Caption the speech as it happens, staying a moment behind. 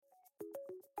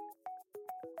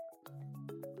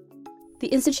The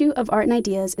Institute of Art and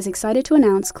Ideas is excited to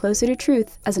announce Closer to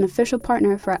Truth as an official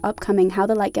partner for our upcoming How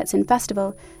the Light Gets In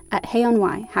festival at Hay on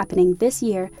Wye, happening this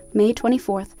year, May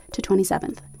 24th to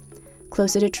 27th.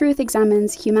 Closer to Truth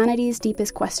examines humanity's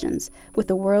deepest questions with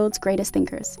the world's greatest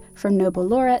thinkers, from Nobel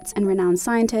laureates and renowned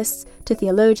scientists to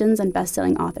theologians and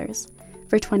best-selling authors.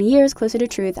 For 20 years, Closer to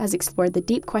Truth has explored the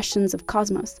deep questions of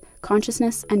cosmos,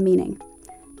 consciousness, and meaning.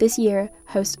 This year,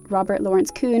 host Robert Lawrence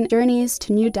Kuhn journeys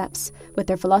to new depths with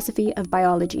their Philosophy of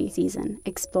Biology season,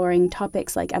 exploring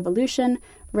topics like evolution,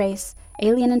 race,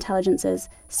 alien intelligences,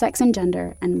 sex and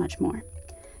gender, and much more.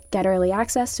 Get early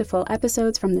access to full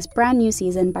episodes from this brand new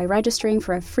season by registering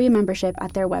for a free membership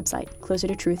at their website,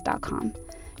 closertotruth.com.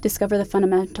 Discover the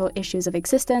fundamental issues of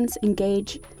existence,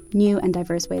 engage new and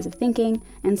diverse ways of thinking,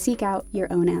 and seek out your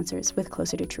own answers with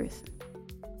Closer to Truth.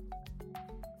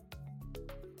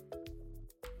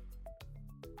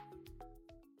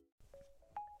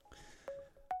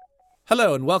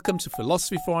 Hello and welcome to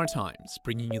Philosophy for Our Times,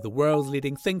 bringing you the world's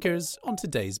leading thinkers on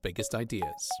today's biggest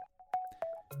ideas.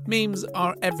 Memes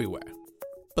are everywhere,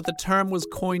 but the term was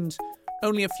coined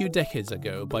only a few decades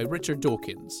ago by Richard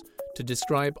Dawkins to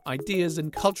describe ideas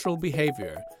and cultural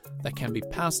behaviour that can be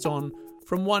passed on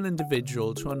from one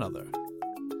individual to another.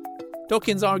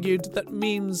 Dawkins argued that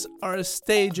memes are a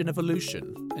stage in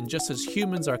evolution, and just as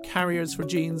humans are carriers for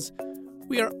genes,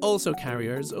 we are also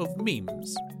carriers of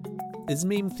memes. Is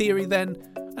meme theory, then,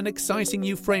 an exciting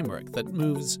new framework that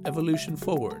moves evolution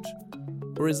forward?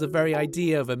 Or is the very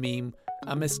idea of a meme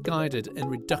a misguided and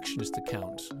reductionist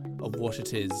account of what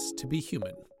it is to be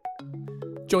human?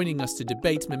 Joining us to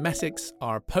debate memetics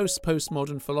are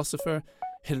postmodern philosopher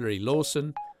Hilary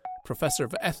Lawson, Professor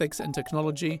of Ethics and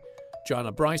Technology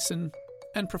Joanna Bryson,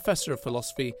 and Professor of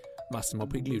Philosophy Massimo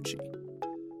Pigliucci.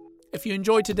 If you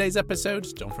enjoyed today's episode,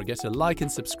 don't forget to like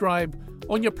and subscribe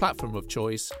on your platform of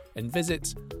choice and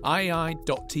visit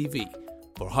iai.tv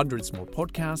for hundreds more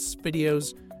podcasts,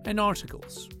 videos, and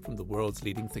articles from the world's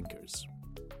leading thinkers.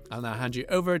 I'll now hand you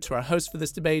over to our host for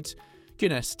this debate,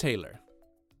 Guinness Taylor.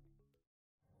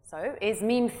 So, is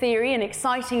meme theory an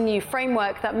exciting new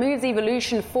framework that moves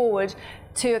evolution forward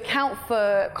to account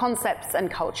for concepts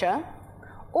and culture?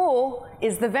 Or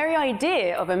is the very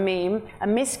idea of a meme a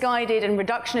misguided and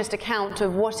reductionist account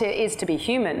of what it is to be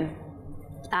human?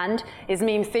 And is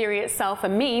meme theory itself a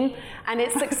meme and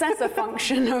its successor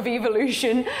function of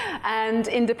evolution and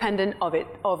independent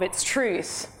of its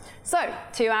truth? So,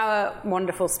 to our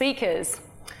wonderful speakers.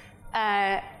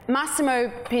 Massimo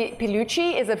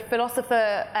Pigliucci is a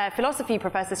philosophy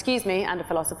professor, and a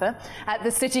philosopher at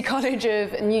the City College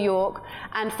of New York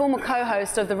and former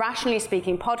co-host of the Rationally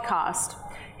Speaking podcast.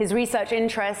 His research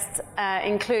interests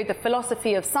include the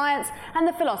philosophy of science and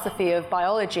the philosophy of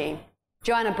biology.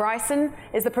 Joanna Bryson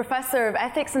is the Professor of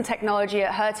Ethics and Technology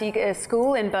at Hertie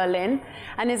School in Berlin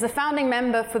and is a founding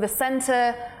member for the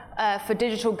Center for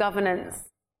Digital Governance.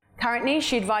 Currently,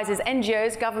 she advises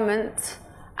NGOs, government,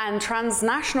 and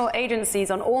transnational agencies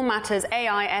on all matters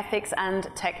AI, ethics, and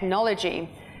technology.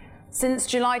 Since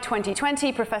July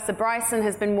 2020, Professor Bryson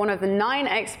has been one of the 9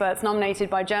 experts nominated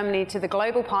by Germany to the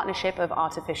Global Partnership of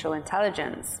Artificial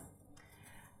Intelligence.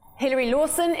 Hilary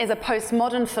Lawson is a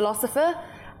postmodern philosopher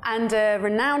and a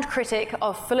renowned critic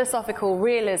of philosophical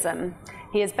realism.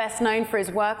 He is best known for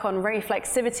his work on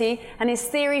reflexivity and his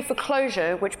theory for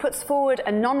closure, which puts forward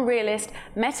a non-realist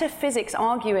metaphysics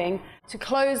arguing to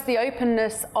close the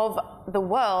openness of the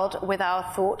world with our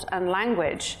thought and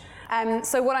language.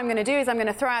 So what I'm going to do is I'm going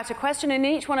to throw out a question, and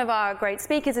each one of our great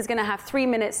speakers is going to have 3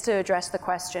 minutes to address the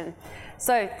question.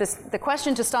 So the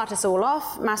question to start us all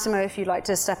off, Massimo, if you'd like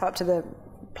to step up to the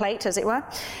plate, as it were,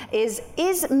 is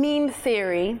meme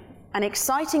theory an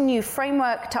exciting new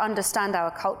framework to understand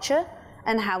our culture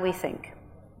and how we think?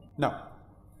 No.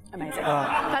 Amazing.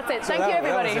 That's it. Thank you,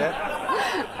 everybody.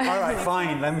 All right,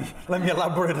 fine. Let me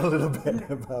elaborate a little bit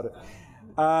about it.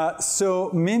 So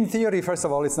meme theory, first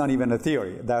of all, it's not even a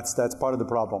theory. That's part of the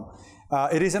problem.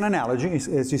 It is an analogy.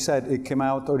 As you said, it came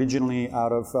out originally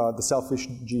out of the selfish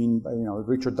gene,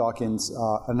 Richard Dawkins,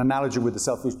 an analogy with the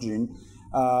selfish gene.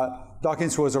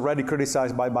 Dawkins was already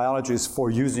criticized by biologists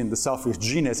for using the selfish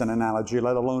gene as an analogy,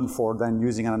 let alone for then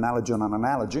using an analogy on an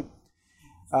analogy.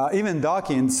 Even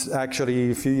Dawkins,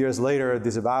 actually, a few years later,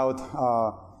 disavowed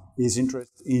his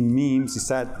interest in memes. He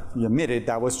said, he admitted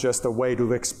that was just a way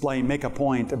to explain, make a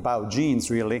point about genes,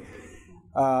 really.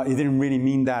 He didn't really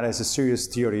mean that as a serious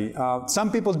theory. Some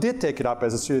people did take it up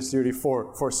as a serious theory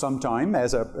for some time,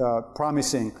 as a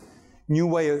promising new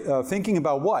way of thinking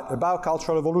about what? About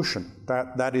cultural evolution.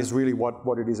 That is really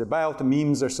what it is about. The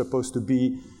memes are supposed to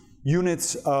be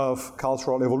units of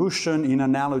cultural evolution in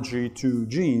analogy to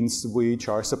genes, which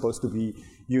are supposed to be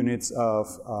units of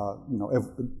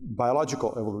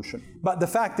biological evolution. But the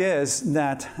fact is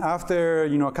that after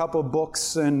a couple of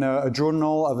books and a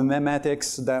journal of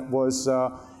memetics that was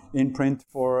in print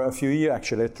for a few years,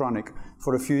 actually electronic,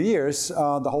 for a few years,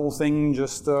 the whole thing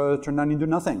just turned out into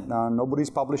nothing. Nobody's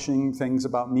publishing things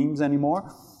about memes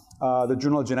anymore. The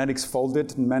Journal of Genetics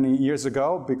folded many years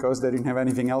ago because they didn't have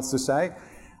anything else to say.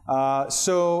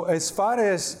 So as far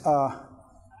as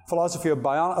philosophy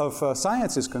of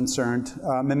science is concerned,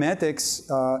 memetics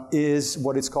is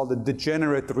what is called a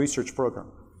degenerate research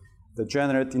program.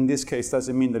 Degenerate in this case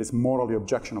doesn't mean that it's morally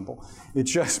objectionable. It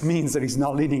just means that it's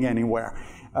not leading anywhere.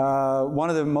 One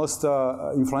of the most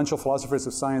influential philosophers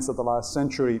of science of the last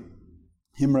century,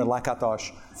 Hilary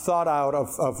Lawson, thought out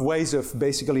of ways of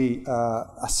basically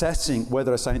assessing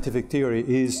whether a scientific theory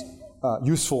is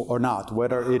useful or not,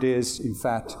 whether it is, in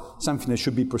fact, something that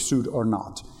should be pursued or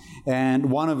not. And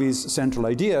one of his central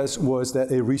ideas was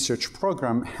that a research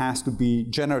program has to be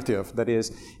generative. That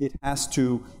is, it has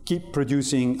to keep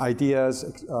producing ideas,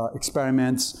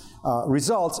 experiments,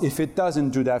 results. If it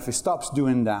doesn't do that, if it stops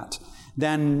doing that,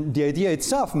 then the idea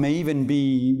itself may even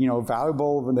be,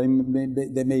 valuable.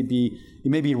 It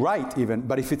may be right even.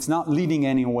 But if it's not leading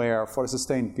anywhere for a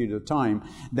sustained period of time,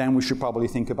 then we should probably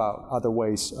think about other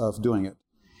ways of doing it.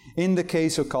 In the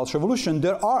case of cultural evolution,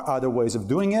 there are other ways of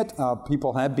doing it.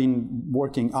 People have been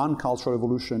working on cultural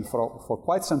evolution for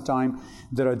quite some time.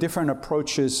 There are different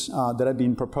approaches that have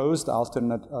been proposed,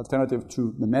 alternative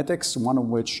to memetics, one of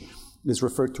which is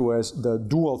referred to as the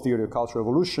dual theory of cultural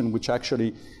evolution, which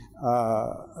actually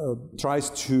tries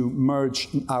to merge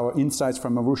our insights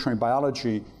from evolutionary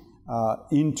biology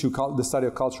into the study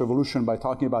of cultural evolution by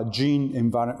talking about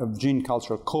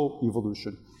gene-cultural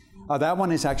co-evolution. That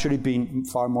one has actually been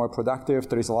far more productive.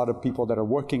 There is a lot of people that are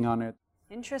working on it.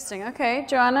 Interesting. Okay,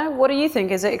 Joanna, what do you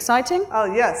think? Is it exciting? Oh,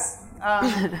 yes.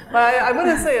 But I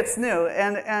wouldn't say it's new.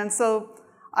 And so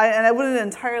I wouldn't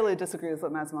entirely disagree with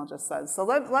what Massimo just said. So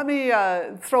let me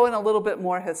throw in a little bit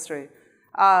more history.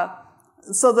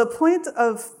 So the point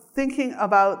of thinking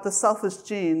about the selfish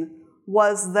gene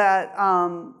was that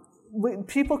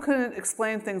people couldn't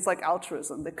explain things like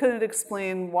altruism. They couldn't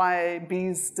explain why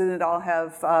bees didn't all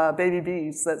have baby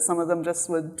bees, that some of them just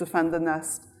would defend the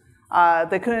nest.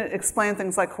 They couldn't explain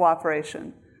things like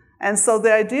cooperation. And so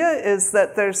the idea is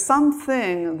that there's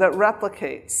something that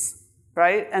replicates,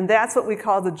 right? And that's what we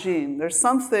call the gene. There's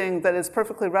something that is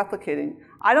perfectly replicating.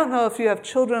 I don't know if you have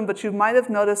children, but you might have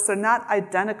noticed they're not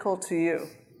identical to you,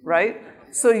 right?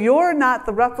 So you're not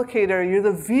the replicator, you're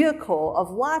the vehicle of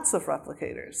lots of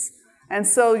replicators. And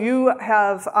so you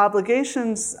have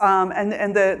obligations,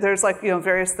 and there's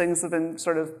various things have been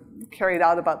sort of carried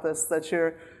out about this, that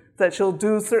you'll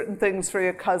do certain things for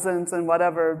your cousins and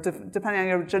whatever, depending on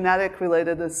your genetic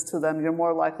relatedness to them, you're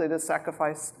more likely to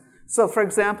sacrifice. So for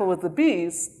example, with the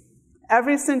bees,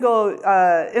 every single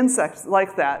insect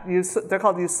like that, they're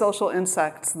called eusocial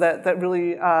insects that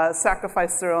really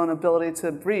sacrifice their own ability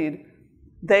to breed.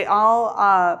 They all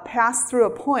pass through a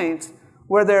point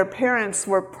where their parents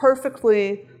were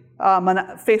perfectly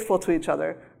faithful to each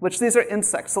other, which these are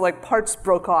insects, so like parts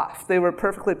broke off. They were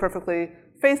perfectly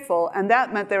faithful, and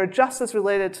that meant they were just as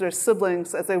related to their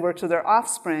siblings as they were to their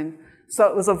offspring. So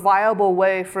it was a viable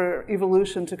way for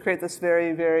evolution to create this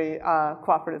very, very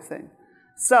cooperative thing.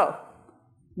 So,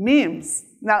 memes.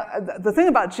 Now, the thing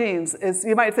about genes is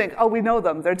you might think, oh, we know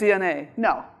them, they're DNA.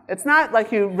 No, it's not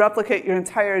like you replicate your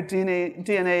entire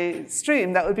DNA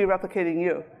stream. That would be replicating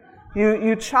you.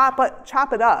 You chop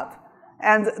it up,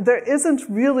 and there isn't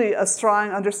really a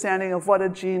strong understanding of what a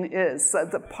gene is.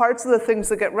 The parts of the things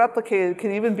that get replicated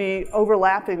can even be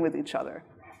overlapping with each other,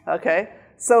 okay?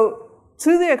 So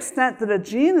to the extent that a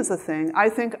gene is a thing, I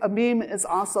think a meme is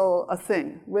also a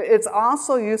thing. It's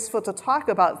also useful to talk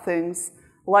about things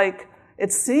like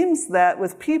it seems that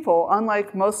with people,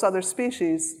 unlike most other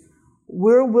species,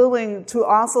 we're willing to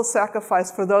also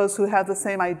sacrifice for those who have the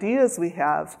same ideas we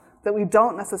have that we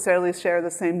don't necessarily share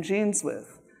the same genes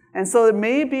with. And so it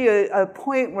may be a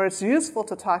point where it's useful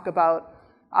to talk about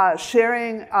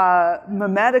sharing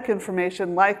memetic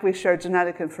information like we share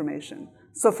genetic information.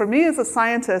 So for me as a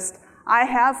scientist, I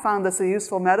have found this a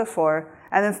useful metaphor.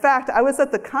 And in fact, I was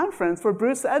at the conference where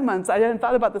Bruce Edmonds, I hadn't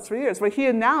thought about this for years, where he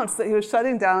announced that he was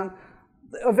shutting down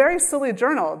a very silly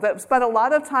journal that spent a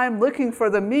lot of time looking for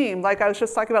the meme, like I was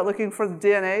just talking about looking for the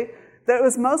DNA, that it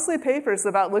was mostly papers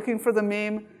about looking for the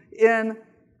meme in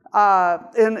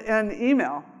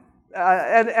email,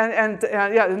 in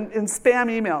spam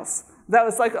emails. That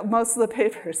was like most of the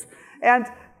papers. And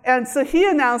And so he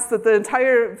announced that the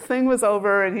entire thing was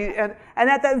over, and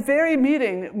at that very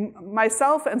meeting,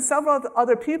 myself and several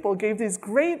other people gave these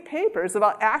great papers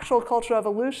about actual cultural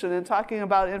evolution and talking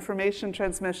about information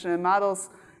transmission and models.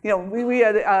 We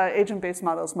had agent-based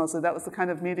models mostly. That was the kind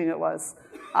of meeting it was.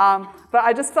 But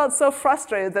I just felt so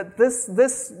frustrated that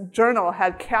this journal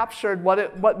had captured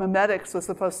what memetics was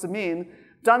supposed to mean,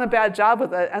 done a bad job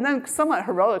with it, and then somewhat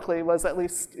heroically was at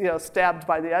least stabbed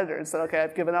by the editor and said, okay,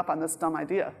 I've given up on this dumb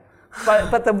idea.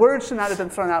 But the word should not have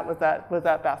been thrown out with that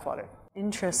bathwater.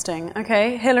 Interesting.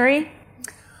 Okay, Hilary?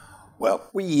 Well,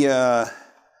 we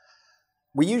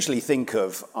usually think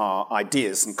of our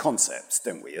ideas and concepts,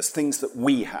 don't we, as things that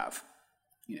we have.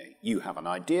 You have an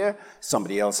idea,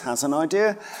 somebody else has an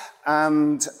idea,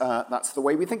 and that's the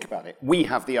way we think about it. We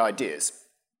have the ideas.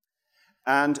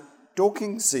 And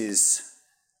Dawkins's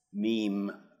meme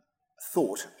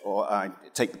thought, or I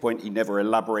take the point he never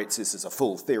elaborates this as a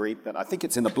full theory, but I think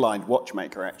it's in The Blind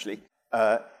Watchmaker, actually.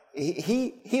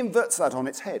 He inverts that on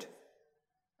its head.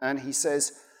 And he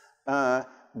says,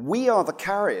 we are the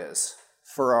carriers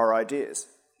for our ideas.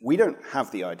 We don't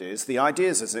have the ideas. The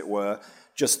ideas, as it were,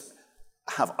 just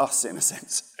have us, in a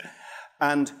sense.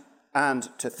 And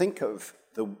to think of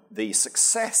the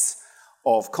success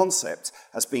of concepts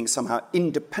as being somehow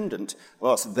independent,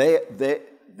 well, so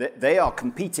they are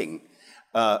competing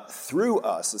through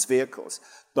us as vehicles,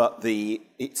 but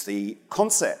it's the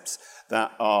concepts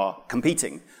that are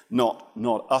competing, not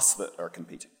us that are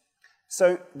competing.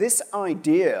 So this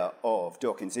idea of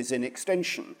Dawkins is an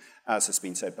extension, as has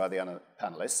been said by the other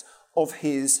panelists, of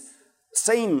his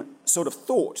same sort of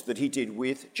thought that he did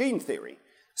with gene theory.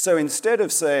 So instead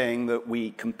of saying that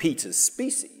we compete as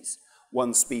species,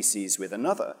 one species with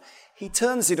another, he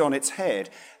turns it on its head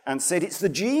and said it's the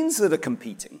genes that are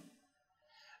competing,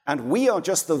 and we are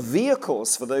just the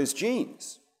vehicles for those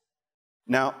genes.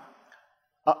 Now,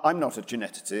 I'm not a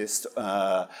geneticist,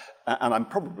 and I'm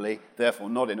probably, therefore,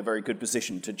 not in a very good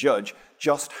position to judge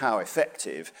just how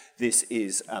effective this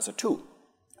is as a tool.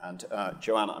 And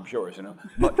Joanna, I'm sure, is in a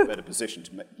much better position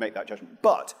to make that judgment.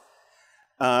 But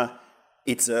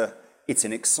it's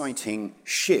an exciting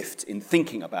shift in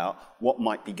thinking about what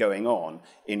might be going on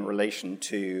in relation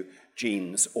to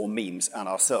genes or memes and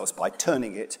ourselves by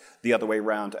turning it the other way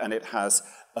around, and it has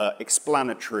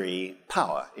explanatory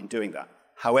power in doing that.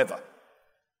 However,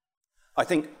 I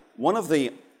think one of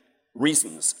the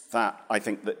reasons that I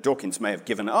think that Dawkins may have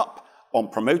given up on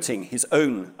promoting his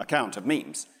own account of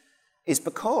memes is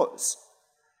because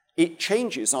it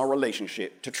changes our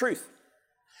relationship to truth.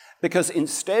 Because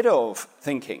instead of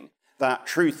thinking that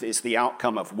truth is the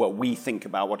outcome of what we think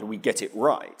about, what do we get it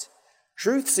right,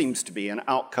 truth seems to be an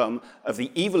outcome of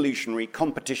the evolutionary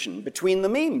competition between the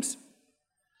memes.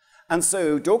 And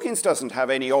so Dawkins doesn't have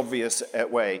any obvious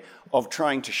way of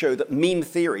trying to show that meme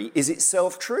theory is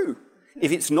itself true.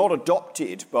 If it's not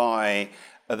adopted by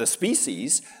the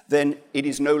species, then it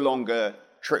is no longer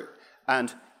true.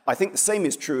 And I think the same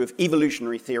is true of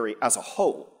evolutionary theory as a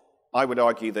whole. I would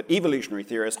argue that evolutionary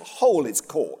theory as a whole is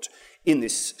caught in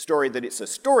this story, that it's a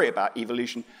story about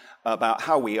evolution, about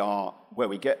how we are, where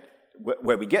we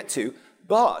get to,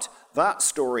 but that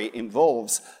story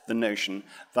involves the notion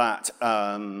that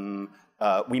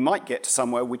we might get to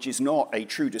somewhere which is not a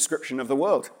true description of the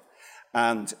world.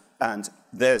 And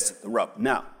there's the rub.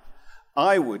 Now,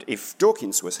 I would, if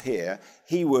Dawkins was here,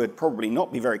 he would probably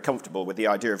not be very comfortable with the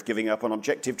idea of giving up on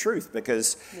objective truth,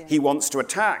 because he wants to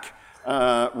attack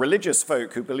religious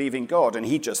folk who believe in God, and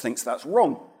he just thinks that's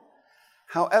wrong.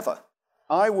 However,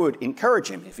 I would encourage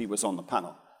him, if he was on the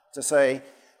panel, to say,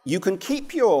 you can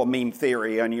keep your meme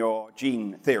theory and your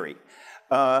gene theory,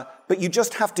 but you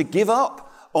just have to give up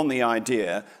on the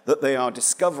idea that they are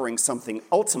discovering something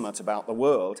ultimate about the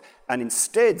world, and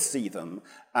instead see them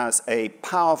as a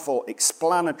powerful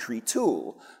explanatory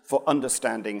tool for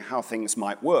understanding how things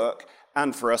might work,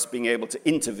 and for us being able to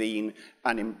intervene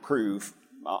and improve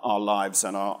our lives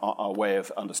and our way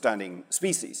of understanding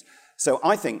species. So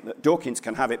I think that Dawkins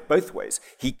can have it both ways.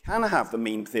 He can have the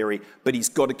meme theory, but he's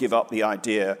got to give up the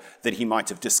idea that he might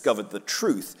have discovered the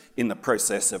truth in the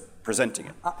process of presenting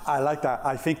it. I like that.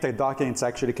 I think that Dawkins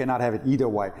actually cannot have it either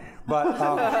way. But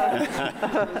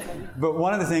but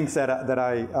one of the things that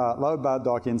I love about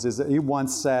Dawkins is that he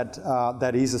once said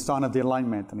that he's a son of the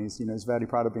Enlightenment, and he's very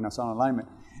proud of being a son of Enlightenment.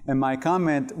 And my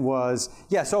comment was,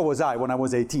 yeah, so was I when I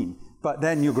was 18. But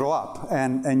then you grow up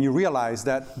and you realize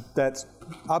that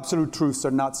absolute truths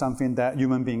are not something that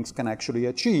human beings can actually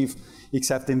achieve,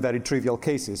 except in very trivial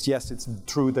cases. Yes, it's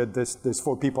true that there's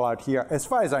 4 people out here, as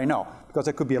far as I know, because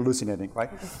I could be hallucinating, right?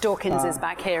 Dawkins is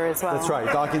back here as well. That's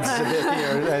right. Dawkins is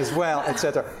here as well,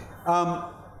 etc.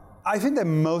 I think that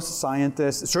most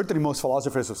scientists, certainly most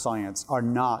philosophers of science, are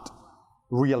not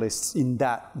realists in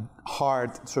that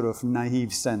hard, sort of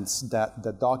naive sense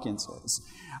that Dawkins is.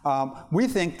 We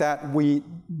think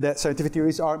that scientific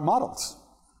theories are models.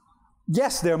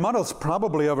 Yes, they're models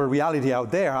probably of a reality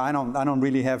out there. I don't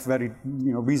really have very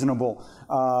reasonable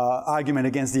argument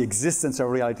against the existence of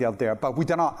reality out there, but we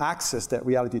do not access that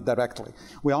reality directly.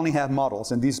 We only have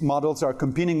models, and these models are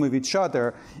competing with each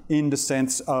other in the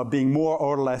sense of being more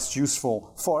or less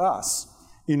useful for us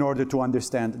in order to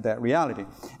understand that reality.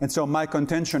 And so my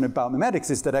contention about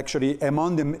memetics is that actually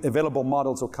among the available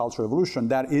models of cultural evolution,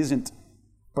 that isn't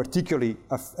particularly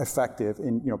effective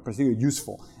and particularly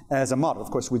useful as a model.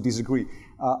 Of course, we disagree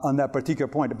on that particular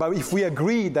point. But if we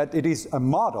agree that it is a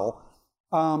model,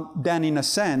 then in a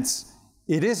sense,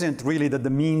 it isn't really that the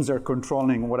means are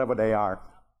controlling whatever they are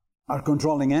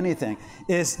controlling anything.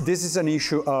 This is an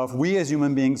issue of we as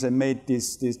human beings have made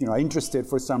this interested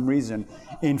for some reason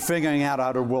in figuring out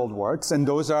how the world works, and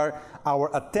those are our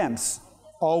attempts,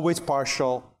 always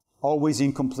partial, always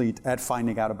incomplete, at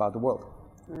finding out about the world.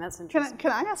 That's interesting.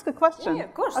 Can I ask a question? Yeah,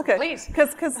 of course. Okay. Please.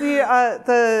 Because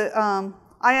I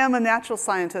am a natural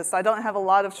scientist. I don't have a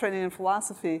lot of training in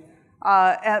philosophy,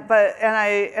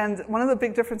 and one of the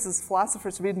big differences is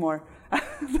philosophers read more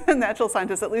than natural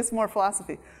scientists, at least more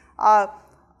philosophy. I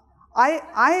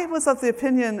was of the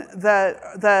opinion that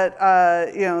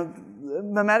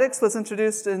memetics was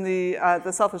introduced in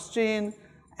the Selfish Gene.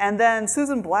 And then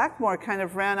Susan Blackmore kind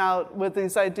of ran out with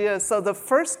these ideas. So the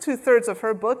first 2/3 of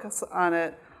her book on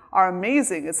it are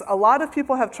amazing. A lot of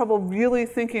people have trouble really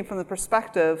thinking from the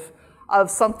perspective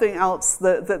of something else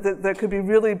that could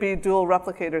really be dual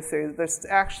replicator theory. There's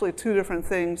actually two different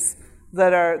things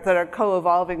that are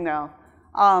co-evolving now.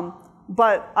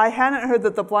 But I hadn't heard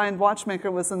that the blind watchmaker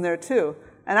was in there too.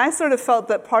 And I sort of felt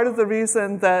that part of the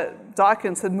reason that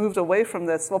Dawkins had moved away from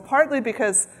this, well, partly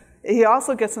because he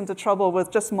also gets into trouble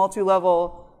with just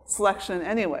multi-level selection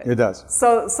anyway. It does.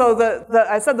 So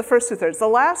I said the first 2/3. The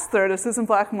last third of Susan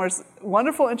Blackmore's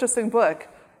wonderful, interesting book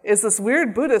is this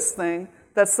weird Buddhist thing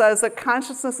that says that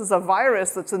consciousness is a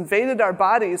virus that's invaded our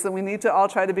bodies, and we need to all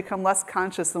try to become less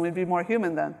conscious, and we'd be more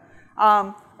human then.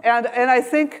 And I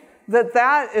think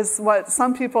that is what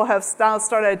some people have now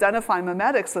started identifying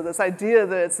memetics with, this idea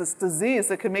that it's this disease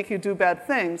that can make you do bad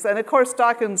things. And of course,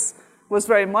 Dawkins was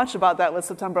very much about that with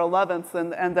September 11th,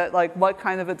 and that what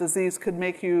kind of a disease could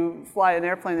make you fly an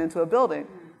airplane into a building,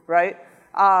 right?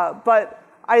 But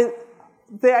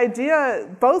the idea,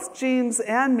 both genes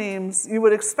and memes, you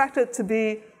would expect it to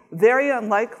be very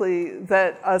unlikely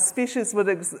that a species would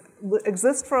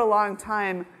exist for a long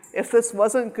time if this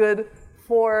wasn't good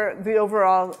for the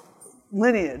overall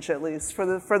lineage, at least for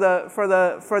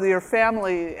your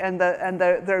family, and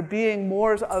there being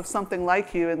more of something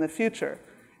like you in the future.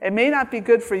 It may not be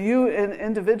good for you, an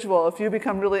individual, if you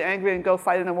become really angry and go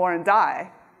fight in a war and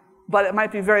die, but it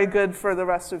might be very good for the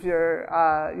rest of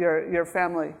your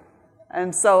family.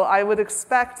 And so I would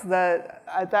expect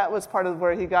that was part of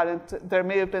where he got into. There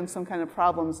may have been some kind of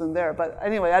problems in there, but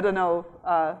anyway, I don't know.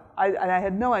 I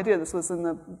had no idea this was in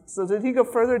the. So did he go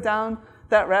further down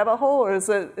that rabbit hole, or is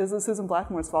it Susan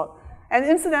Blackmore's fault? And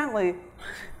incidentally,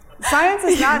 science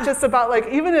is not just about,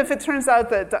 even if it turns out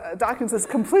that Dawkins is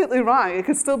completely wrong, it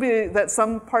could still be that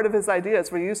some part of his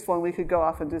ideas were useful and we could go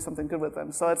off and do something good with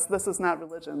them. So this is not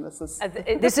religion.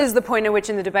 This is the point at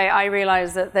which in the debate I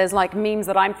realize that there's memes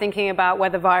that I'm thinking about,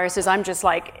 whether viruses, I'm just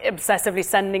obsessively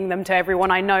sending them to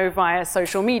everyone I know via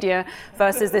social media,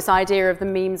 versus this idea of the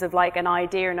memes of an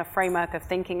idea and a framework of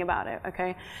thinking about it,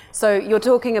 okay? So you're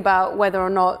talking about whether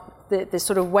or not this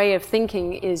sort of way of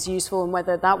thinking is useful, and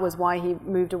whether that was why he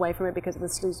moved away from it because of the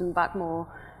Susan Blackmore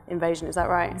invasion. Is that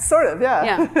right? Sort of, yeah.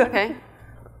 Yeah, okay.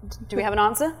 Do we have an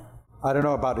answer? I don't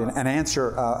know about an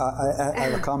answer. I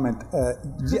have a comment.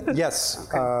 Yes,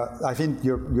 okay. I think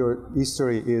your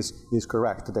history is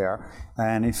correct there.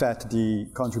 And in fact, the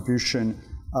contribution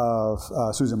of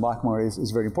Susan Blackmore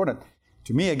is very important.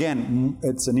 To me, again,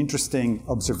 it's an interesting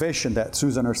observation that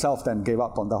Susan herself then gave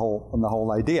up on the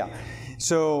whole idea.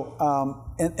 So,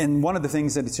 and one of the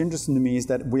things that is interesting to me is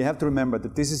that we have to remember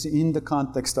that this is in the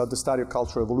context of the study of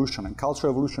cultural evolution, and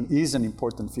cultural evolution is an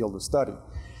important field of study.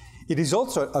 It is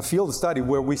also a field of study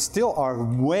where we still are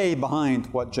way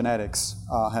behind what genetics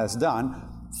has done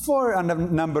for a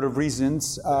number of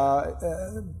reasons.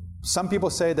 Some people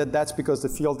say that that's because the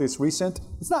field is recent.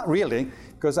 It's not really,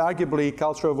 because arguably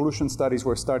cultural evolution studies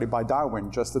were started by Darwin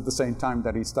just at the same time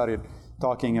that he started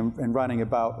talking and writing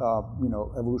about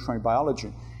evolutionary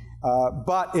biology.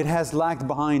 But it has lagged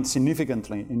behind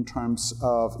significantly in terms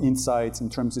of insights,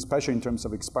 especially in terms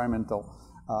of experimental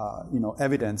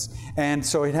evidence. And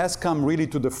so it has come really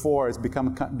to the fore. It's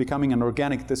becoming an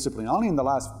organic discipline, only in the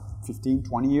last 15,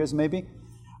 20 years maybe.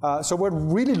 So we're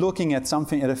really looking at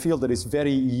something, at a field that is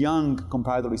very young,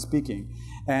 comparatively speaking.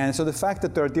 And so the fact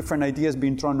that there are different ideas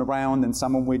being thrown around, and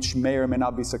some of which may or may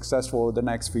not be successful over the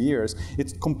next few years,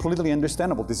 it's completely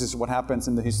understandable. This is what happens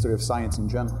in the history of science in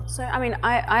general. So, I mean,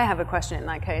 I have a question in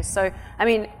that case. So, I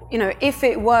mean, if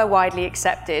it were widely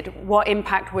accepted, what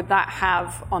impact would that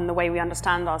have on the way we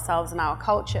understand ourselves and our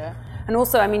culture? And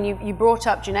also, I mean, you brought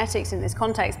up genetics in this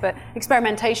context, but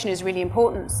experimentation is really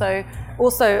important. So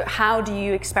also, how do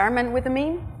you experiment with a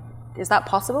meme? Is that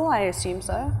possible? I assume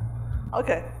so.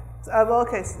 Okay.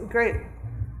 Great.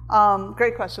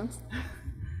 Great questions.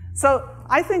 So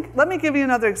I think, let me give you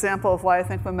another example of why I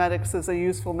think memetics is a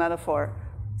useful metaphor.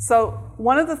 So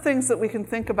one of the things that we can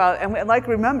think about, and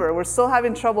remember, we're still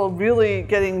having trouble really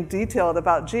getting detailed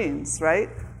about genes, right?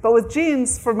 But with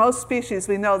genes, for most species,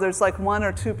 we know there's like 1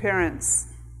 or 2 parents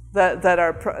that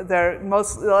are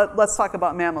most. Let's talk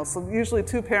about mammals. So usually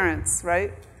 2 parents,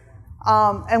 right?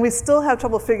 And we still have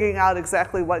trouble figuring out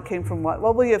exactly what came from what.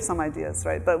 Well, we have some ideas,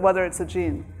 right? But whether it's a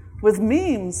gene. With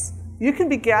memes, you can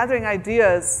be gathering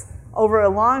ideas over a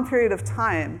long period of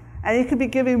time, and you can be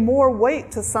giving more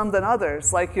weight to some than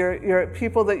others, like your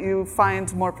people that you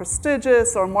find more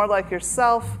prestigious or more like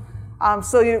yourself.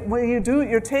 So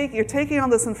you're taking all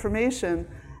this information,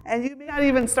 and you may not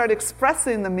even start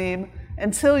expressing the meme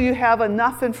until you have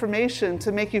enough information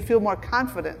to make you feel more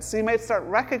confident. So you might start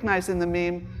recognizing the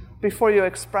meme before you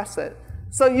express it.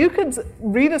 So you could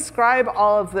redescribe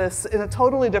all of this in a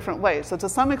totally different way. So to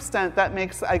some extent, that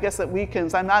makes, I guess it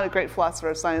weakens. I'm not a great philosopher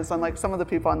of science, unlike some of the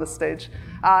people on the stage.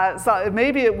 So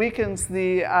maybe it weakens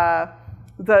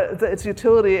its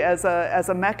utility as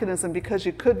a mechanism because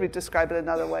you could redescribe it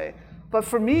another way. But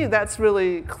for me, that's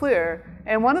really clear.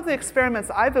 And one of the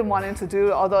experiments I've been wanting to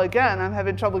do, although again, I'm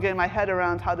having trouble getting my head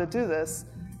around how to do this,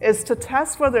 is to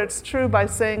test whether it's true by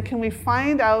saying, can we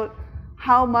find out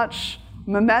how much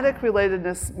mimetic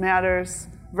relatedness matters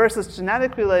versus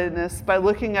genetic relatedness by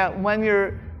looking at when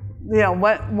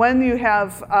you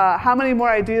have, how many more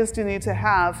ideas do you need to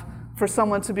have for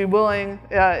someone to be willing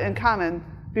in common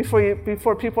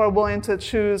before people are willing to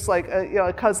choose like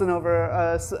a cousin over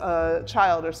a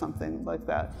child or something like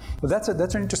that. But that's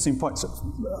an interesting point. So,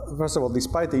 first of all,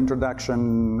 despite the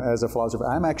introduction as a philosopher,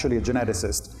 I'm actually a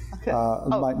geneticist. Okay.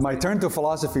 My turn to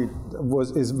philosophy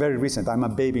is very recent. I'm a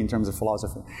baby in terms of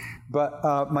philosophy. But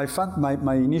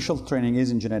my initial training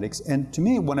is in genetics. And to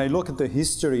me, when I look at the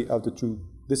history of the two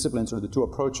disciplines or the two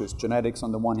approaches, genetics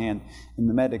on the one hand and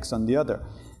memetics on the other,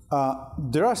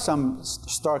 there are some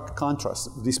stark contrasts,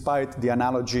 despite the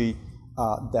analogy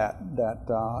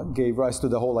that gave rise to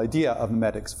the whole idea of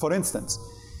memetics. For instance,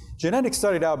 genetics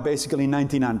started out basically in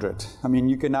 1900. I mean,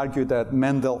 you can argue that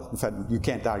Mendel, in fact, you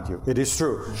can't argue, it is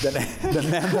true, that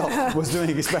Mendel was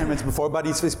doing experiments before, but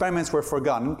his experiments were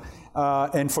forgotten,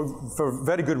 and for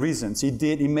very good reasons. He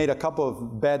made a couple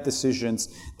of bad decisions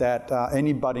that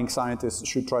any budding scientist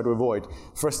should try to avoid.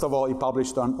 First of all, he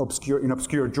published in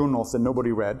obscure journals that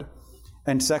nobody read.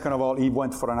 And second of all, he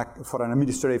went for an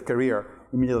administrative career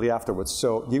immediately afterwards.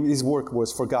 So his work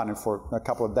was forgotten for a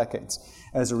couple of decades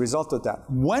as a result of that.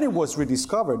 When it was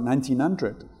rediscovered in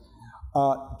 1900,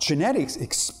 genetics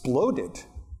exploded.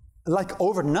 Like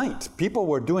overnight, people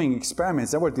were doing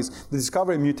experiments. The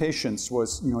discovery of mutations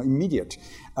was immediate.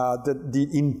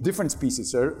 In different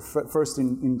species, first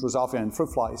in Drosophila and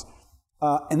fruit flies.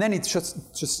 And then it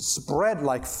just spread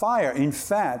like fire. In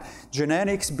fact,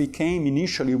 genetics became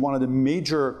initially one of the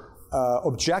major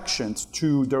objections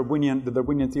to the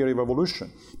Darwinian theory of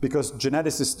evolution, because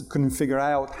geneticists couldn't figure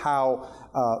out how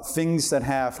things that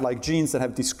have, like genes that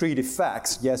have discrete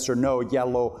effects, yes or no,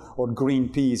 yellow or green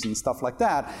peas and stuff like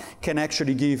that, can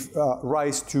actually give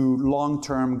rise to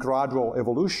long-term gradual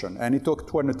evolution. And it took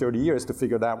 230 years to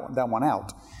figure that one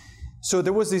out. So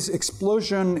there was this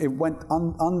explosion. It went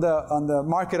on the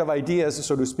market of ideas,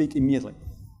 so to speak, immediately.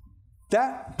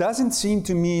 That doesn't seem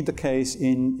to me the case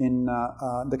in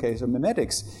the case of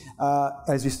memetics.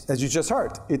 As you just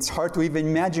heard, it's hard to even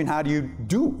imagine how do you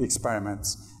do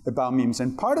experiments about memes.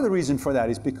 And part of the reason for that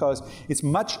is because it's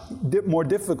much more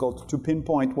difficult to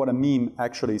pinpoint what a meme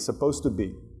actually is supposed to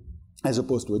be, as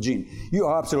opposed to a gene. You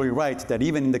are absolutely right that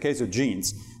even in the case of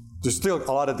genes, there's still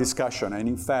a lot of discussion. And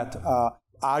in fact,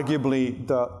 arguably,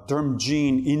 the term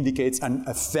gene indicates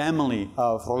a family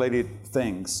of related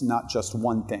things, not just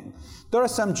one thing. There are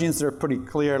some genes that are pretty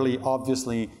clearly,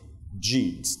 obviously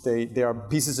genes. They are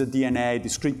pieces of DNA,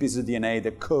 discrete pieces of DNA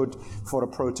that code for a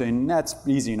protein. That's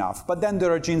easy enough. But then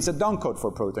there are genes that don't code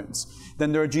for proteins.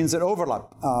 Then there are genes that overlap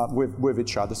with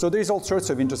each other. So there's all sorts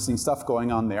of interesting stuff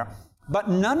going on there. But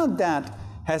none of that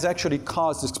has actually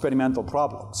caused experimental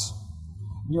problems.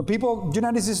 People,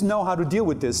 geneticists know how to deal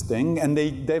with this thing, and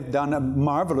they've done a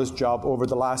marvelous job over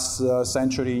the last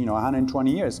century,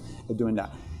 120 years at doing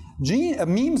that.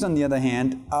 Memes, on the other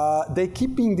hand, they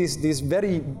keep being this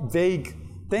very vague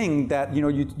thing that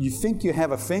you think you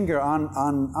have a finger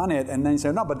on it, and then you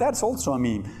say, no, but that's also a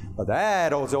meme. But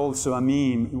that is also a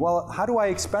meme. Well, how do I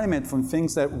experiment from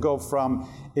things that go from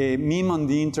a meme on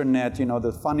the internet,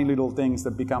 the funny little things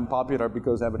that become popular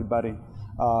because everybody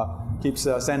keeps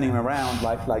sending them around,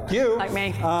 like you, like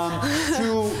me, to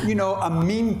a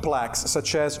memeplex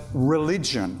such as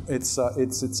religion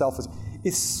itself.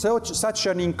 It's such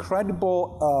an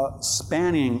incredible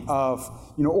spanning of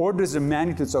orders of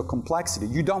magnitudes of complexity.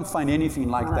 You don't find anything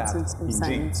like that in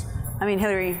genes. I mean,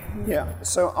 Hilary. Yeah,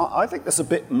 so I think there's a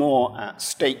bit more at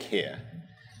stake here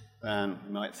than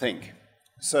you might think.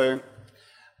 So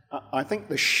I think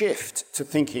the shift to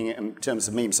thinking in terms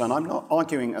of memes, and I'm not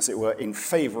arguing, as it were, in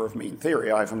favor of meme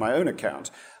theory. I have my own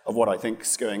account of what I think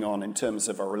is going on in terms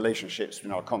of our relationships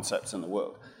between our concepts and the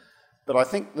world. But I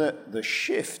think that the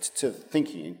shift to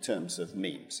thinking in terms of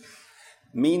memes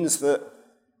means that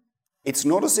it's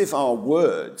not as if our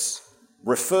words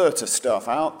refer to stuff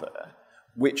out there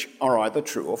which are either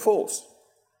true or false.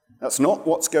 That's not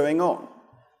what's going on.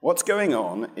 What's going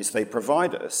on is they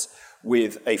provide us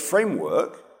with a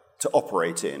framework to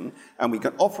operate in, and we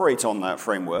can operate on that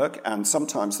framework, and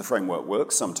sometimes the framework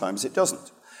works, sometimes it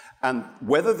doesn't. And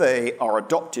whether they are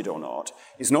adopted or not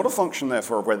is not a function,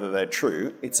 therefore, of whether they're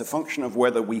true. It's a function of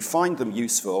whether we find them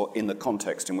useful in the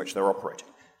context in which they're operating.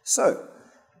 So,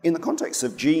 in the context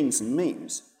of genes and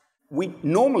memes, we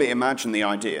normally imagine the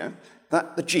idea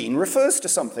that the gene refers to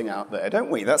something out there, don't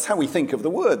we? That's how we think of the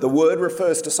word. The word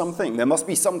refers to something. There must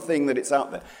be something that it's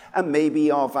out there. And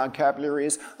maybe our vocabulary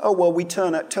is,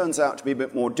 it turns out to be a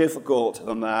bit more difficult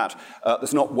than that.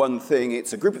 There's not one thing,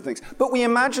 it's a group of things. But we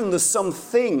imagine there's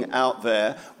something out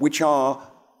there which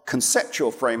our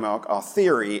conceptual framework, our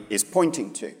theory, is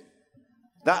pointing to.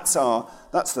 That's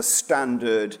the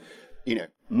standard,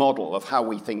 model of how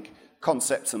we think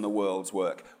concepts in the world's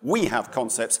work. We have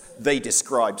concepts, they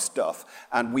describe stuff,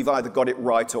 and we've either got it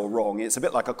right or wrong. It's a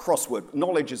bit like a crossword.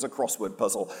 Knowledge is a crossword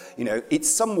puzzle. It's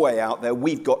some way out there,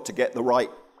 we've got to get the right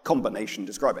combination to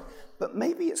describe it. But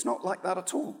maybe it's not like that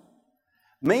at all.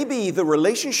 Maybe the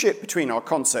relationship between our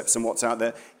concepts and what's out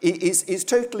there is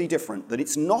totally different, that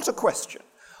it's not a question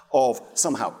of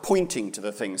somehow pointing to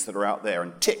the things that are out there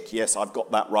and tick, yes, I've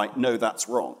got that right, no, that's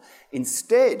wrong.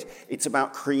 Instead, it's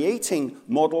about creating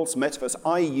models, metaphors.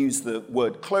 I use the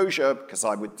word closure because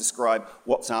I would describe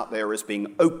what's out there as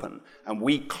being open, and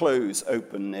we close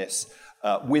openness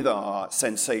with our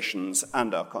sensations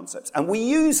and our concepts. And we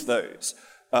use those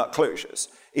closures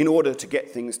in order to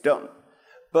get things done.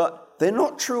 But they're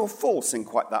not true or false in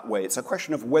quite that way. It's a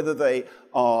question of whether they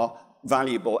are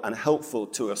valuable and helpful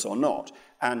to us or not.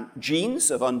 And genes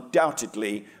have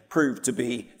undoubtedly proved to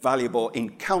be valuable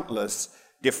in countless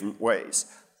different ways.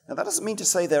 Now, that doesn't mean to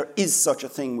say there is such a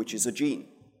thing which is a gene.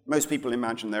 Most people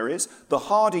imagine there is. The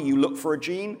harder you look for a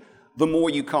gene, the more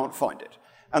you can't find it.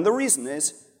 And the reason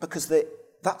is because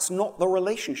that's not the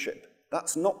relationship.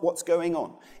 That's not what's going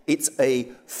on. It's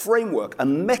a framework, a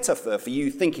metaphor for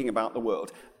you thinking about the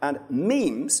world. And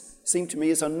memes seem to me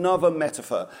as another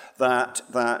metaphor that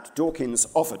Dawkins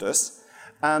offered us.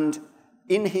 And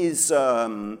in his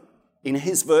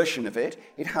version of it,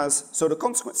 it has sort of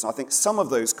consequences. I think some of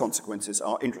those consequences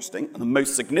are interesting, and the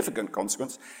most significant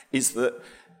consequence is that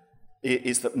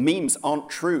memes aren't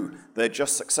true; they're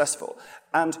just successful.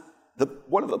 And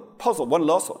one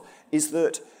last one, is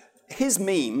that his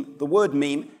meme, the word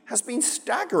meme, has been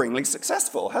staggeringly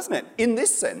successful, hasn't it? In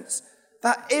this sense,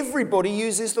 that everybody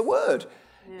uses the word.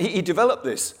 Yeah. He developed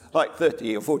this like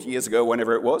 30 or 40 years ago,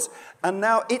 whenever it was, and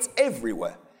now it's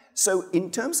everywhere. So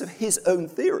in terms of his own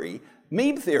theory,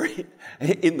 meme theory,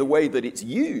 in the way that it's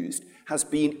used, has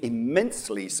been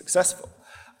immensely successful.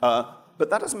 But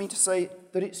that doesn't mean to say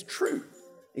that it's true.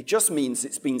 It just means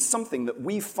it's been something that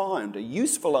we found a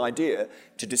useful idea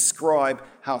to describe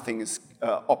how things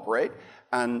operate.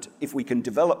 And if we can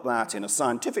develop that in a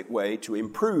scientific way to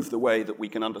improve the way that we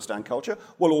can understand culture,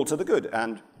 well, all to the good.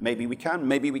 And maybe we can,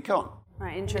 maybe we can't.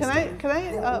 Right, interesting. Can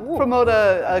I promote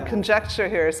a conjecture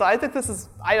here? So I think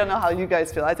I don't know how you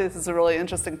guys feel, I think this is a really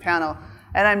interesting panel.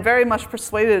 And I'm very much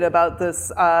persuaded about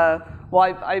this Well,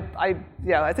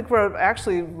 I think we're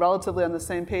actually relatively on the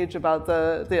same page about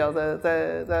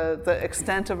the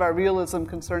extent of our realism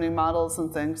concerning models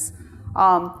and things.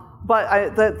 But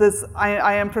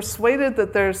I am persuaded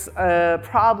that there's a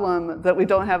problem that we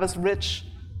don't have as rich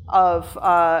of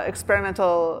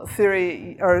experimental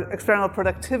theory or experimental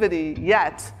productivity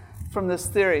yet from this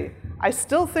theory. I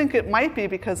still think it might be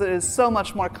because it is so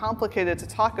much more complicated to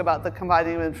talk about the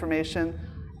combining of information.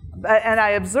 And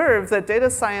I observe that data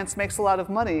science makes a lot of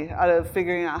money out of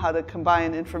figuring out how to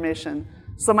combine information.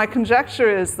 So my conjecture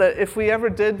is that if we ever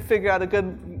did figure out a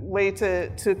good way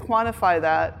to quantify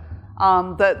that,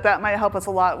 that might help us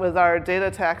a lot with our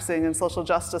data taxing and social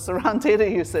justice around data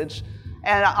usage.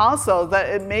 And also that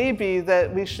it may be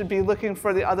that we should be looking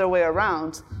for the other way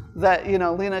around, that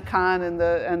Lena Khan and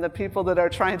the people that are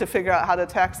trying to figure out how to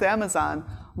tax Amazon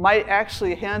might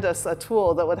actually hand us a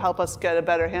tool that would help us get a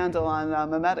better handle on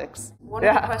memetics. One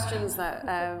of the questions that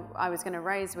I was going to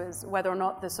raise was whether or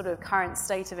not the sort of current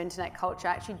state of internet culture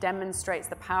actually demonstrates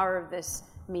the power of this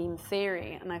meme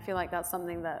theory, and I feel like that's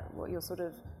something that what you're sort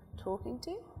of talking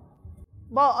to.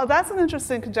 Well, that's an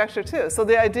interesting conjecture too. So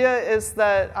the idea is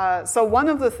that, so one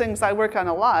of the things I work on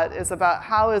a lot is about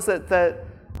how is it that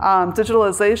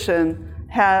digitalization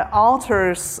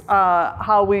alters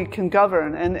how we can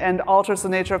govern and alters the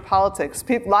nature of politics.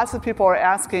 Lots of people are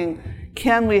asking,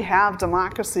 can we have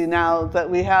democracy now that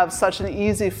we have such an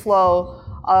easy flow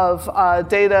of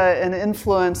data and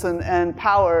influence and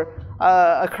power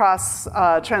across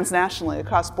transnationally,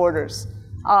 across borders?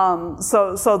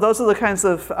 So those are the kinds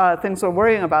of things we're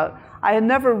worrying about. I had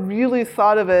never really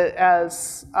thought of it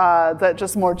as that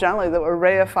just more generally, that we're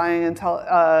reifying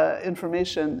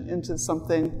information into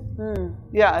something.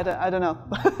 Yeah, I don't know.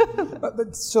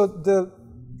 So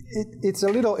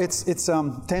it's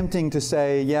tempting to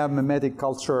say, yeah, memetic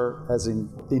culture as in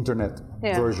the internet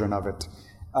version of it.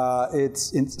 It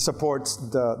supports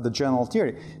the general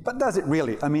theory. But does it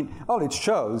really? I mean, all it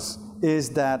shows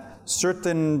is that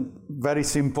certain very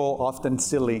simple, often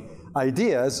silly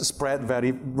ideas spread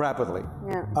very rapidly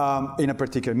in a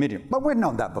particular medium. But we've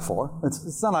known that before.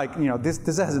 It's not like,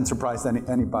 this hasn't surprised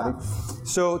anybody. No.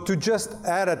 So to just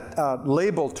add a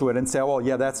label to it and say, oh,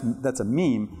 yeah, that's a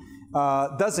meme,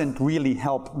 doesn't really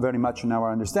help very much in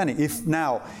our understanding.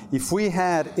 If we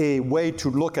had a way to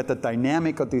look at the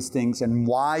dynamic of these things and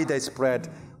why they spread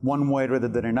one way rather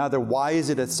than another, why is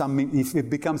it that if it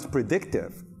becomes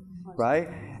predictive, right?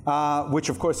 Which,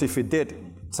 of course, if it did,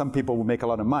 some people would make a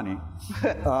lot of money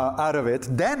out of it,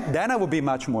 then I would be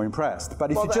much more impressed.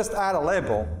 But if you just add a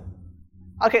label.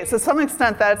 Okay, so to some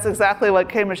extent, that's exactly what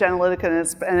Cambridge Analytica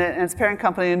and its parent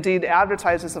company, indeed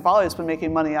advertisers, have always been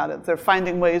making money out of. They're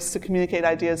finding ways to communicate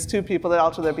ideas to people that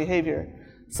alter their behavior.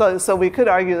 So we could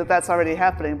argue that that's already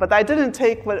happening. But I didn't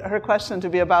take her question to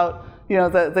be about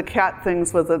the cat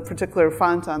things with a particular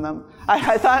font on them.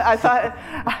 I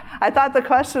thought the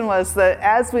question was that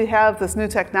as we have this new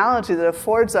technology that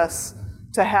affords us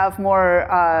to have more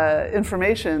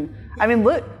information. I mean,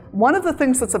 look, one of the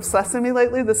things that's obsessing me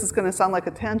lately, this is going to sound like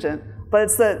a tangent, but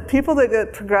it's that people that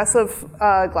get progressive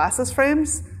glasses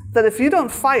frames, that if you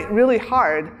don't fight really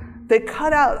hard, they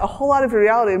cut out a whole lot of your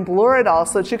reality and blur it all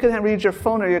so that you can read your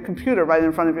phone or your computer right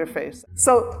in front of your face.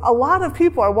 So a lot of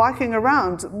people are walking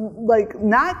around like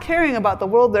not caring about the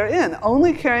world they're in,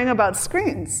 only caring about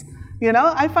screens.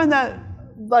 I find that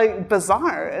like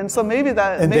bizarre, and so maybe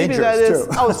that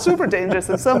is super dangerous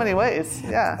in so many ways.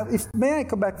 Yeah. May I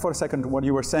come back for a second to what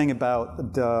you were saying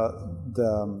about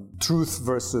the truth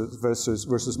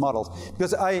versus models?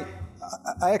 Because I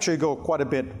actually go quite a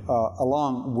bit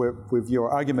along with your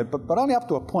argument, but only up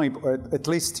to a point, or at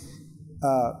least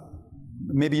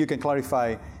maybe you can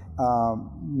clarify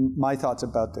my thoughts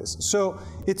about this. So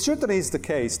it certainly is the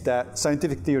case that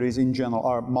scientific theories in general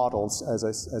are models, as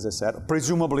I said,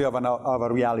 presumably of a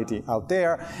reality out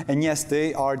there, and yes,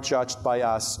 they are judged by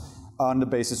us on the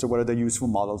basis of whether they're useful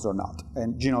models or not.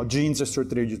 And genes are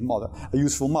certainly a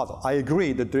useful model. I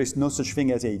agree that there is no such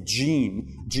thing as a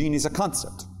gene. Gene is a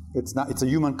concept. It's a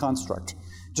human construct.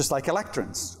 Just like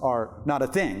electrons are not a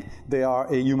thing. They are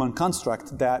a human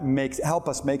construct that help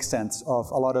us make sense of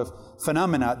a lot of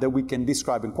phenomena that we can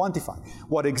describe and quantify.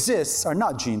 What exists are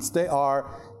not genes. They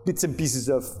are bits and pieces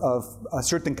of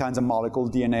certain kinds of molecule,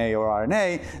 DNA or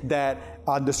RNA, that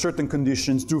under certain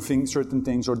conditions do certain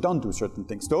things or don't do certain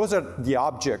things. Those are the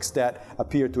objects that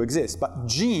appear to exist. But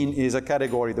gene is a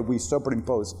category that we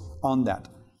superimpose on that.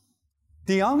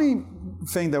 The only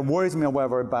thing that worries me,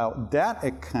 however, about that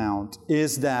account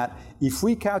is that if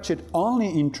we couch it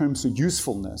only in terms of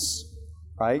usefulness,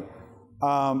 right,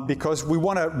 because we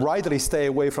want to rightly stay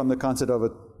away from the concept of a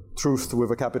truth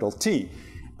with a capital T,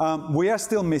 we are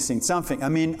still missing something. I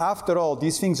mean, after all,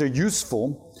 these things are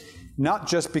useful, not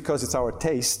just because it's our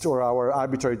taste or our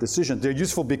arbitrary decision. They're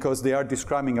useful because they are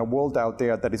describing a world out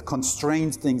there that is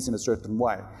constrains things in a certain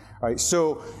way. Right?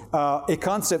 So a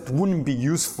concept wouldn't be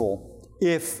useful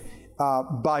if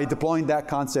by deploying that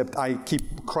concept, I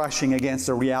keep crashing against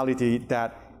a reality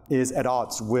that is at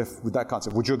odds with that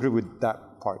concept. Would you agree with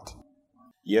that part?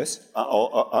 Yes,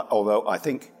 although I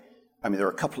think, there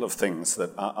are a couple of things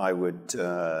that I would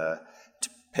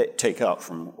take up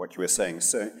from what you were saying.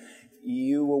 So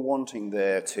you were wanting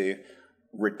there to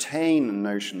retain the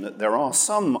notion that there are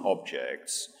some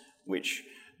objects which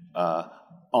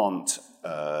aren't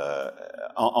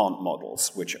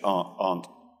models, which aren't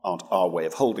our way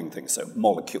of holding things, so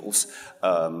molecules,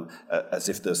 as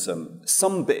if there's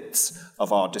some bits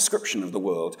of our description of the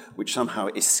world which somehow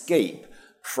escape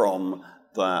from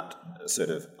that sort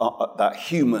of that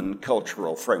human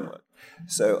cultural framework.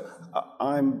 So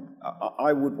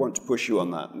I would want to push you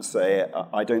on that and say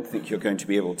I don't think you're going to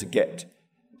be able to get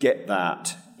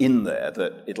that in there.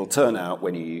 That it'll turn out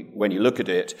when you look at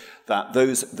it that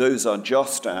those are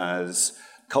just as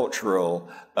cultural,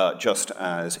 just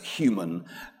as human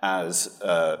as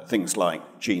things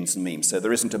like genes and memes. So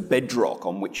there isn't a bedrock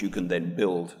on which you can then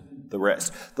build the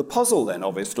rest. The puzzle then,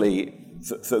 obviously,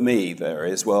 for me, there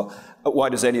is, well, why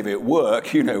does any of it work?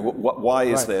 Why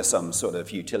is there some sort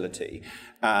of utility?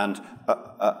 And,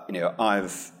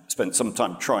 I've spent some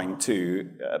time trying to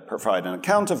provide an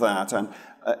account of that, and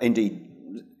indeed,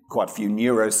 quite a few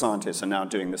neuroscientists are now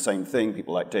doing the same thing.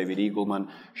 People like David Eagleman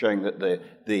showing that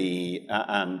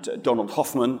and Donald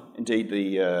Hoffman, indeed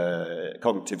the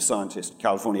cognitive scientist in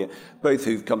California, both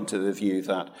who've come to the view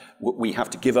that we have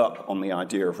to give up on the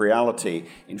idea of reality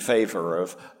in favor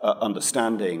of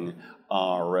understanding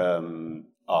our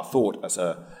thought as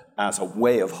a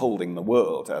way of holding the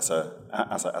world, as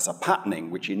a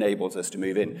patterning which enables us to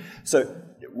move in. So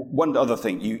one other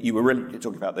thing, you were really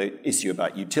talking about the issue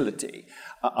about utility.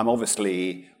 I'm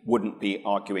obviously wouldn't be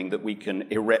arguing that we can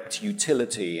erect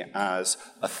utility as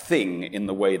a thing in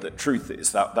the way that truth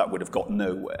is. That would have got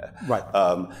nowhere. Right.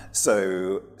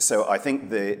 So I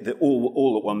think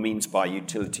all that one means by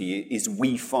utility is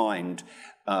we find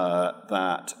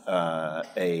that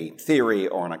a theory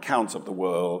or an account of the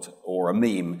world or a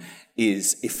meme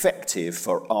is effective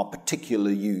for our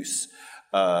particular use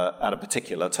at a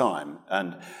particular time.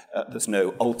 And there's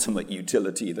no ultimate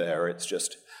utility there. It's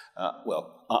just,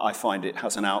 I find it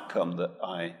has an outcome that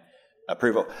I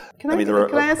approve of. Can I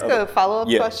ask a follow-up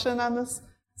question on this?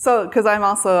 So, because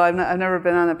I've never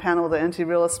been on a panel with an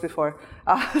anti-realist before,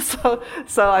 so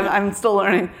I'm still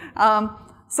learning.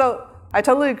 So I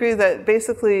totally agree that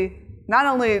basically not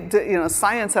only does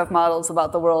science have models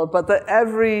about the world, but that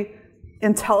every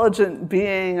intelligent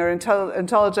being or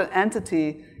intelligent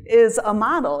entity is a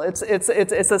model. It's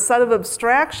a set of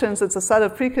abstractions. It's a set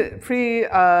of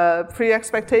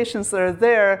pre-expectations that are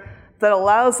there that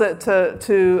allows it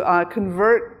to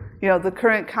convert the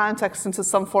current context into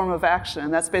some form of action.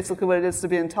 And that's basically what it is to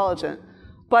be intelligent.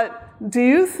 But do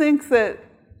you think that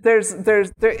there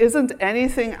isn't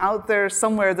anything out there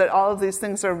somewhere that all of these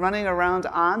things are running around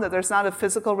on, that there's not a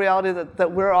physical reality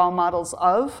that we're all models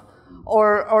of?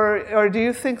 Or do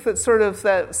you think that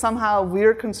that somehow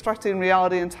we're constructing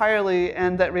reality entirely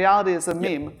and that reality is a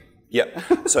meme? Yeah.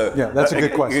 So that's a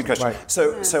good question. Right.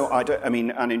 So I don't.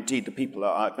 And indeed, the people that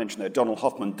I've mentioned there, Donald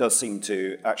Hoffman does seem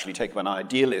to actually take up an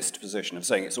idealist position of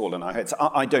saying it's all in our heads.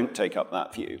 I don't take up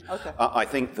that view. Okay. I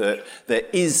think that there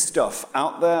is stuff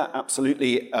out there,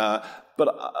 absolutely.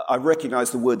 But I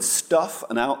recognize the word stuff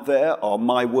and out there are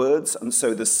my words, and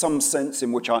so there's some sense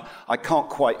in which I can't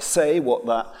quite say what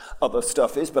that other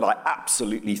stuff is, but I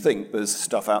absolutely think there's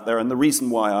stuff out there. And the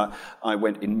reason why I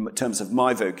went in terms of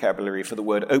my vocabulary for the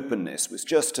word openness was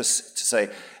just to say,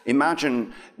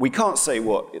 imagine, we can't say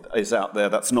what is out there,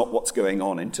 that's not what's going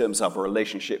on in terms of a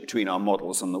relationship between our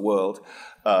models and the world.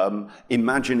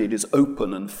 Imagine it is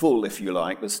open and full, if you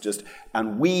like.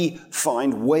 And we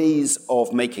find ways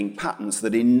of making patterns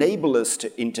that enable us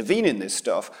to intervene in this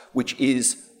stuff, which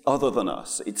is other than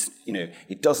us.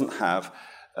 It doesn't have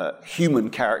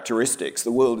human characteristics.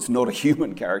 The world is not a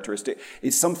human characteristic.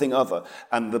 It's something other.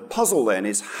 And the puzzle then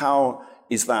is, how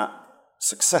is that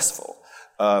successful?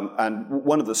 And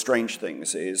one of the strange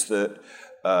things is that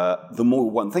the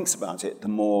more one thinks about it, the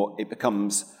more it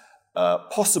becomes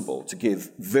possible to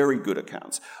give very good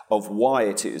accounts of why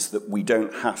it is that we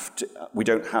don't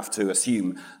have to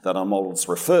assume that our models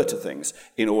refer to things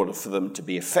in order for them to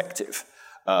be effective.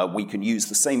 We can use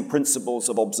the same principles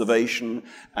of observation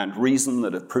and reason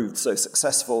that have proved so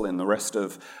successful in the rest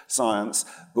of science,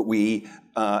 but we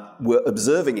were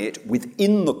observing it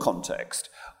within the context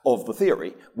of the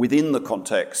theory within the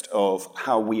context of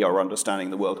how we are understanding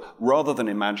the world, rather than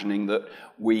imagining that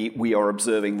we are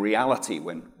observing reality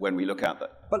when we look at that.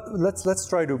 But let's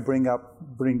try to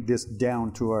bring this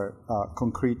down to a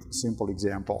concrete, simple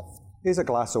example. Here's a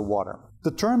glass of water. The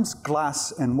terms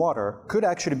glass and water could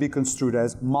actually be construed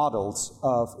as models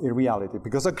of a reality,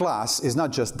 because a glass is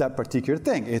not just that particular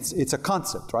thing. It's a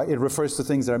concept, right? It refers to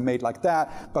things that are made like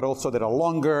that, but also that are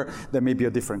longer, they may be a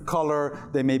different color,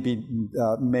 they may be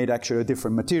made actually of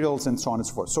different materials, and so on and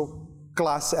so forth. So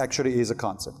glass actually is a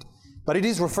concept. But it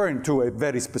is referring to a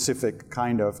very specific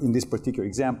kind of, in this particular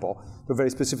example, to a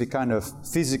very specific kind of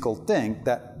physical thing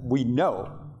that we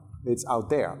know it's out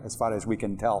there, as far as we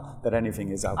can tell that anything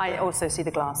is out there. I also see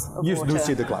the glass of you water. do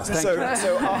see the glass. So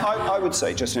I would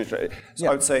say, just to I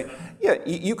would say,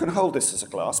 you can hold this as a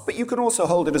glass, but you can also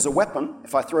hold it as a weapon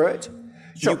if I throw it.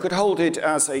 Sure. You could hold it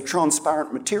as a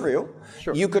transparent material.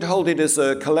 Sure. You could hold it as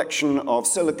a collection of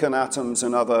silicon atoms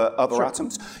and other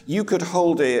atoms. You could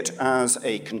hold it as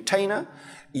a container.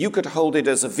 You could hold it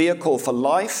as a vehicle for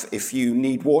life if you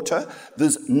need water.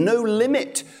 There's no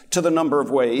limit to the number of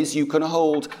ways you can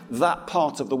hold that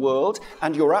part of the world.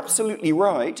 And you're absolutely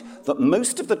right that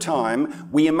most of the time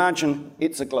we imagine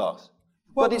it's a glass.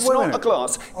 But it's not a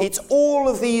glass. It's all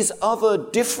of these other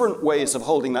different ways of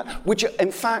holding that, which are,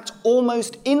 in fact,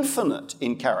 almost infinite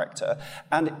in character.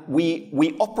 And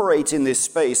we operate in this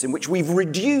space in which we've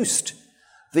reduced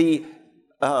the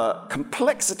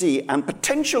complexity and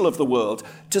potential of the world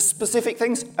to specific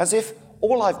things, as if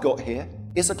all I've got here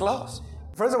is a glass.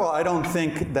 First of all, I don't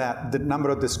think that the number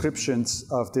of descriptions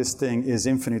of this thing is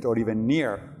infinite or even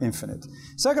near infinite.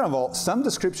 Second of all, some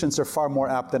descriptions are far more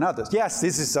apt than others. Yes,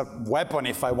 this is a weapon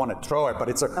if I want to throw it, but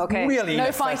it's a really no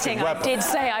ineffective fighting. weapon. I did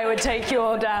say I would take you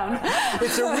all down.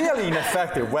 It's a really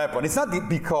ineffective weapon. It's not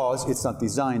because it's not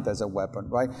designed as a weapon,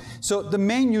 right? So the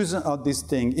main use of this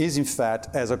thing is, in fact,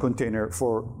 as a container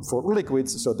for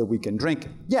liquids so that we can drink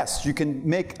it. Yes, you can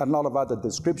make a lot of other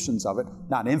descriptions of it,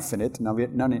 not infinite, nowhere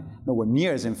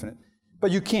near as infinite, but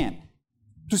you can.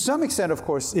 To some extent, of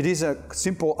course, it is a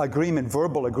simple agreement,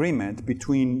 verbal agreement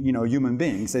between human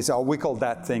beings. They say, we call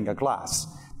that thing a glass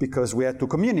because we have to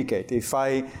communicate. If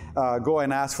I go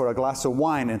and ask for a glass of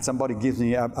wine and somebody gives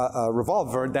me a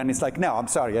revolver, then it's like, no, I'm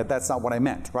sorry, that's not what I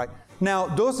meant, right? Now,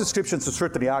 those descriptions are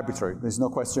certainly arbitrary. There's no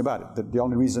question about it. The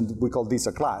only reason that we call this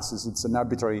a glass is it's an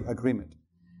arbitrary agreement.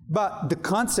 But the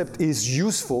concept is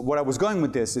useful. Where I was going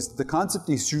with this is the concept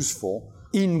is useful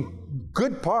in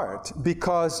good part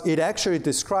because it actually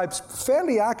describes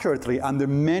fairly accurately under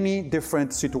many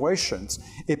different situations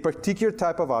a particular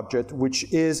type of object which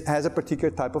has a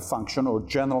particular type of function or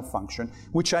general function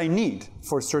which I need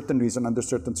for a certain reason under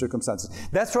certain circumstances.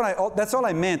 That's all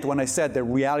I meant when I said that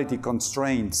reality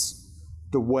constrains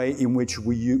the way in which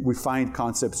we find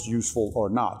concepts useful or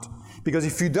not. Because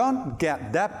if you don't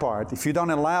get that part, if you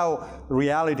don't allow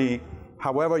reality,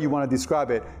 however you want to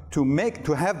describe it,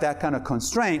 to have that kind of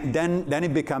constraint, then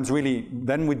it becomes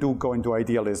then we do go into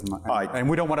idealism. And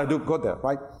we don't want to go there,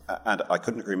 right? And I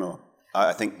couldn't agree more.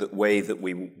 I think the way that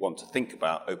we want to think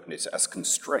about openness as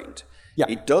constraint,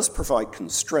 it does provide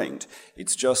constraint.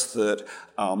 It's just that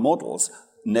our models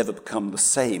never become the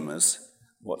same as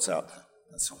what's out there.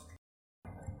 That's all.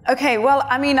 Okay, well,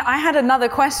 I mean, I had another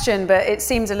question, but it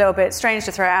seems a little bit strange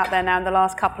to throw it out there now in the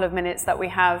last couple of minutes that we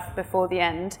have before the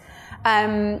end.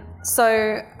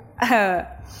 So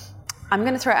I'm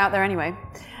going to throw it out there anyway.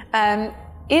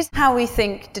 Is how we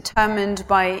think determined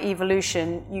by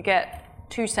evolution? You get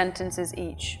 2 sentences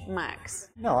each, max.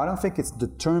 No, I don't think it's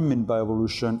determined by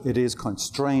evolution. It is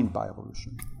constrained by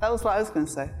evolution. That was what I was going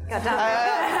to say. God damn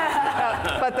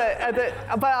it.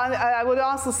 But I would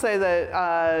also say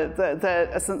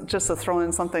that just to throw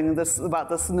in something about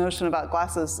this notion about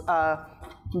glasses,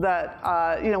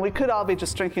 we could all be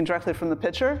just drinking directly from the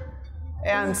pitcher,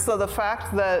 and so the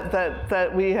fact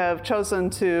that we have chosen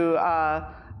to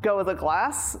go with a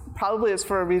glass probably is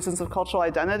for reasons of cultural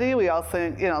identity. We all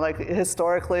think, like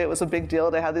historically it was a big deal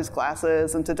to have these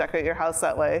glasses and to decorate your house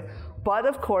that way. But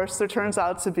of course, there turns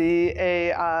out to be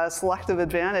a selective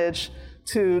advantage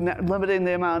to limiting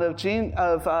the amount of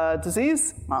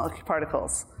disease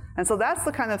particles. And so that's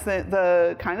the kind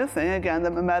of thing again,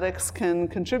 that memetics can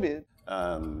contribute.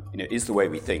 Is the way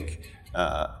we think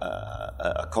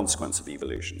a consequence of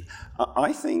evolution?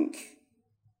 I think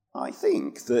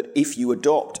that if you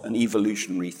adopt an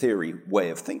evolutionary theory way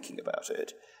of thinking about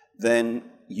it, then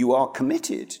you are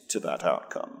committed to that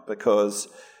outcome because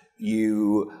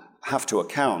you have to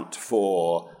account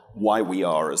for why we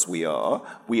are as we are.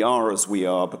 We are as we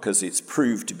are because it's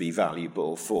proved to be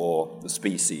valuable for the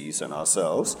species and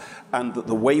ourselves, and that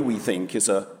the way we think is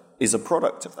is a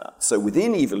product of that. So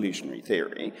within evolutionary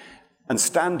theory, and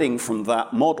standing from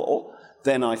that model,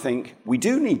 then I think we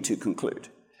do need to conclude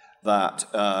that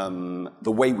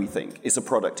the way we think is a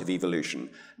product of evolution.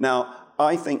 Now,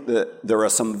 I think that there are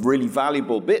some really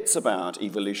valuable bits about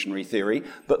evolutionary theory,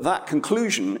 but that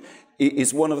conclusion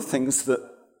is one of the things that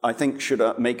I think should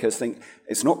make us think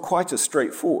it's not quite as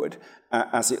straightforward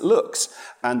as it looks.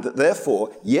 And that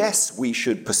therefore, yes, we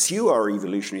should pursue our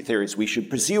evolutionary theories, we should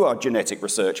pursue our genetic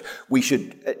research, we should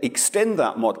extend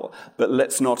that model, but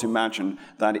let's not imagine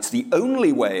that it's the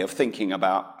only way of thinking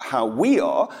about how we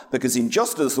are, because in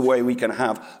just as the way we can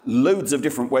have loads of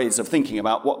different ways of thinking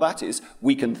about what that is,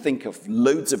 we can think of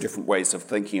loads of different ways of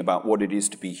thinking about what it is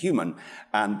to be human,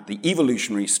 and the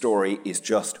evolutionary story is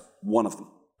just one of them.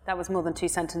 That was more than 2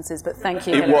 sentences, but thank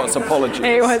you. It was, apologies.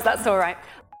 It was, that's all right.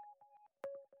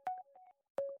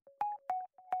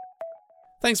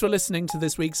 Thanks for listening to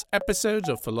this week's episode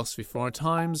of Philosophy for Our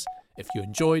Times. If you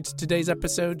enjoyed today's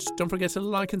episode, don't forget to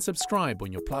like and subscribe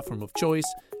on your platform of choice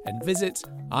and visit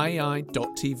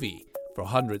iai.tv for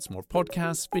hundreds more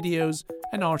podcasts, videos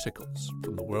and articles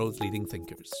from the world's leading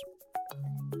thinkers.